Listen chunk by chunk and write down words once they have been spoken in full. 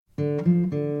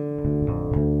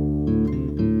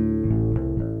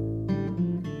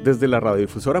Desde la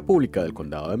radiodifusora pública del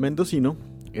Condado de Mendocino,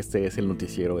 este es el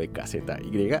noticiero de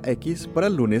KZYX para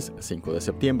el lunes 5 de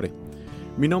septiembre.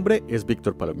 Mi nombre es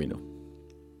Víctor Palomino.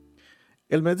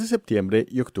 El mes de septiembre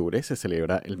y octubre se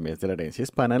celebra el mes de la herencia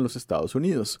hispana en los Estados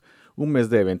Unidos, un mes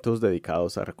de eventos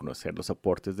dedicados a reconocer los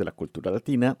aportes de la cultura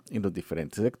latina en los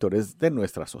diferentes sectores de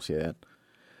nuestra sociedad.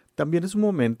 También es un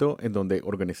momento en donde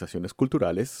organizaciones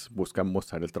culturales buscan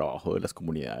mostrar el trabajo de las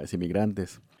comunidades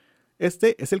inmigrantes.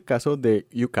 Este es el caso de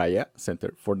Ukiah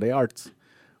Center for the Arts,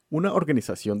 una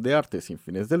organización de arte sin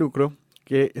fines de lucro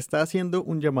que está haciendo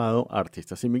un llamado a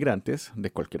artistas inmigrantes de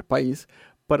cualquier país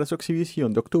para su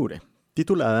exhibición de octubre,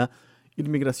 titulada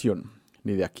Inmigración,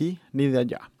 ni de aquí ni de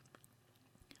allá.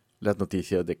 Las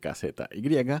noticias de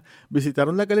KZY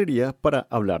visitaron la galería para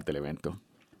hablar del evento.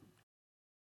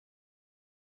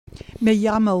 Me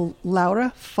llamo Laura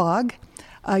Fogg.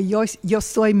 Yo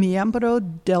soy miembro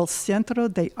del Centro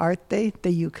de Arte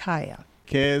de Ukiah.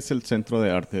 ¿Qué es el Centro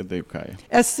de Arte de Ukiah?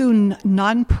 Es un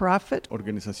non-profit.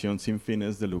 Organización sin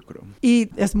fines de lucro. Y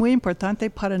es muy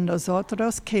importante para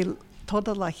nosotros que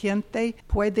toda la gente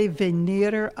puede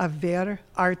venir a ver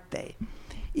arte.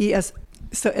 Y es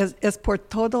por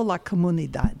toda la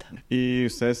comunidad. Y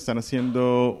ustedes están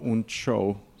haciendo un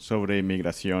show sobre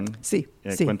inmigración. Sí,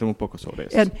 sí. Cuéntame un poco sobre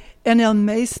eso. En el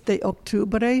mes de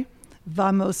octubre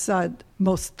vamos a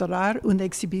mostrar una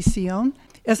exhibición.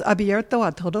 Es abierto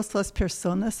a todas las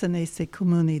personas en esa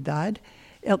comunidad.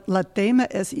 El tema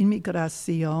es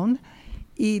inmigración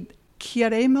y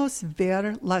queremos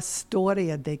ver la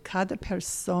historia de cada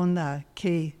persona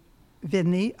que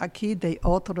viene aquí de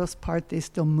otras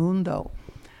partes del mundo.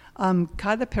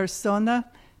 Cada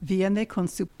persona viene con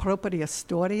su propia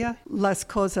historia, las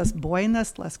cosas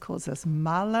buenas, las cosas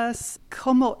malas,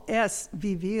 cómo es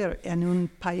vivir en un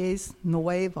país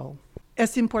nuevo.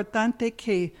 Es importante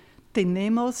que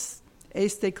tenemos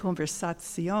esta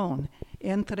conversación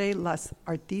entre las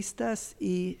artistas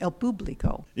y el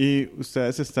público. ¿Y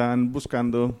ustedes están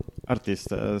buscando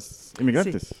artistas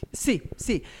inmigrantes? Sí.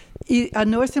 Y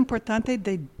no es importante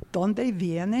de dónde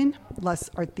vienen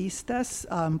las artistas,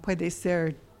 puede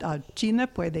ser China,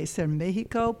 puede ser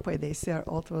México, puede ser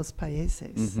otros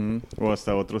países. Uh-huh. O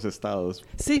hasta otros estados.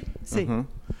 Sí. Uh-huh.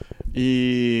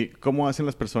 ¿Y cómo hacen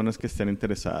las personas que estén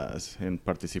interesadas en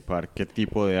participar? ¿Qué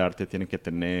tipo de arte tienen que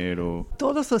tener?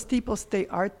 Todos los tipos de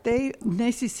arte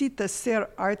necesita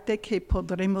ser arte que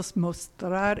podremos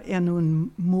mostrar en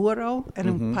un muro,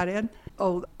 en un pared,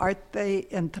 o arte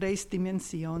en 3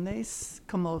 dimensiones,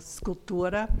 como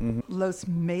escultura. Los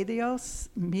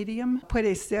medium,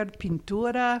 puede ser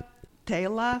pintura,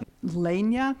 tela,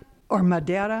 leña o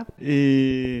madera.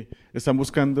 ¿Y están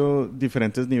buscando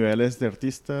diferentes niveles de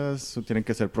artistas? ¿O tienen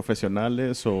que ser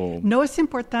profesionales? No es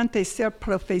importante ser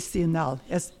profesional.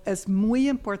 Es muy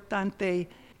importante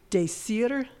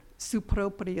decir su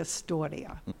propia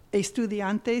historia.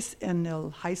 Estudiantes en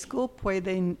el high school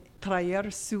pueden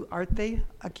traer su arte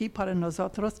aquí para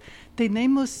nosotros.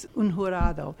 Tenemos un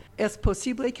jurado. Es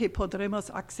posible que podremos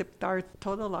aceptar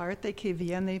todo el arte que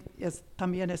viene.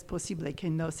 También es posible que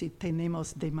no, si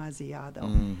tenemos demasiado.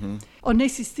 Uh-huh. ¿O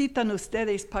necesitan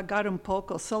ustedes pagar un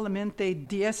poco, solamente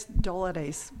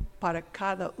 $10 para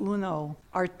cada uno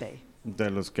arte? De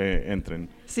los que entren.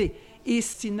 Sí, y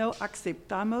si no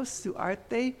aceptamos su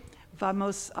arte,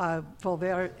 vamos a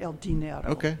volver el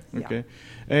dinero. Okay.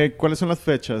 ¿Cuáles son las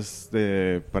fechas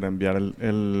para enviar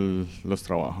los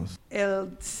trabajos?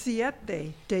 El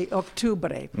 7 de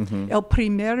octubre, el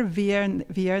primer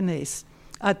viernes,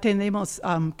 tenemos,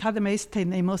 cada mes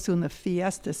tenemos una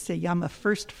fiesta, se llama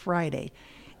First Friday,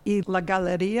 y la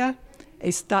galería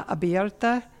está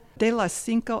abierta de las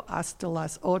 5 hasta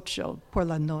las 8 por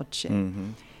la noche.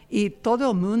 Y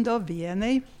todo el mundo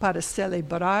viene para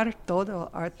celebrar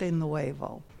todo el arte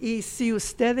nuevo. Y si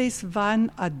ustedes van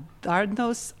a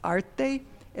darnos arte,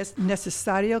 es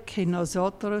necesario que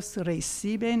nosotros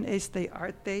reciben este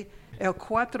arte el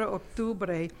 4 de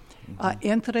octubre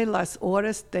entre las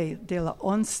horas de las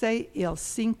 11 y el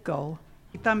 5.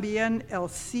 Y también el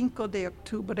 5 de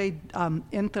octubre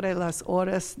entre las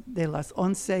horas de las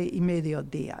 11 y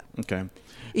mediodía. Okay.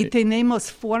 Y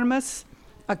tenemos formas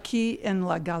aquí en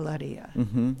la galería.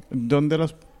 ¿Dónde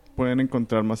las pueden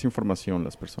encontrar más información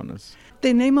las personas?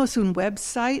 Tenemos un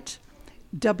website,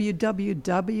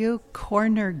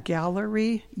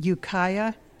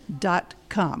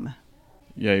 www.cornergalleryukiah.com.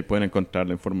 Y ahí pueden encontrar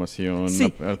la información,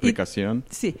 Sí, la aplicación.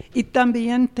 Y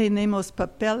también tenemos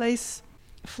papeles,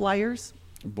 flyers,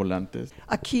 volantes.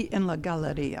 Aquí en la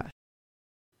galería.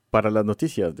 Para las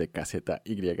noticias de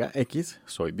KZYX,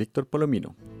 soy Víctor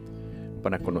Palomino.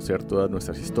 Para conocer todas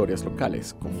nuestras historias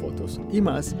locales con fotos y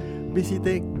más,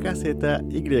 visite kzyx.org.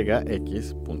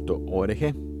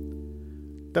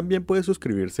 También puede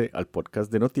suscribirse al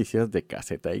podcast de noticias de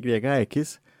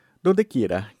KZYX, donde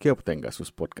quiera que obtenga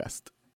sus podcasts.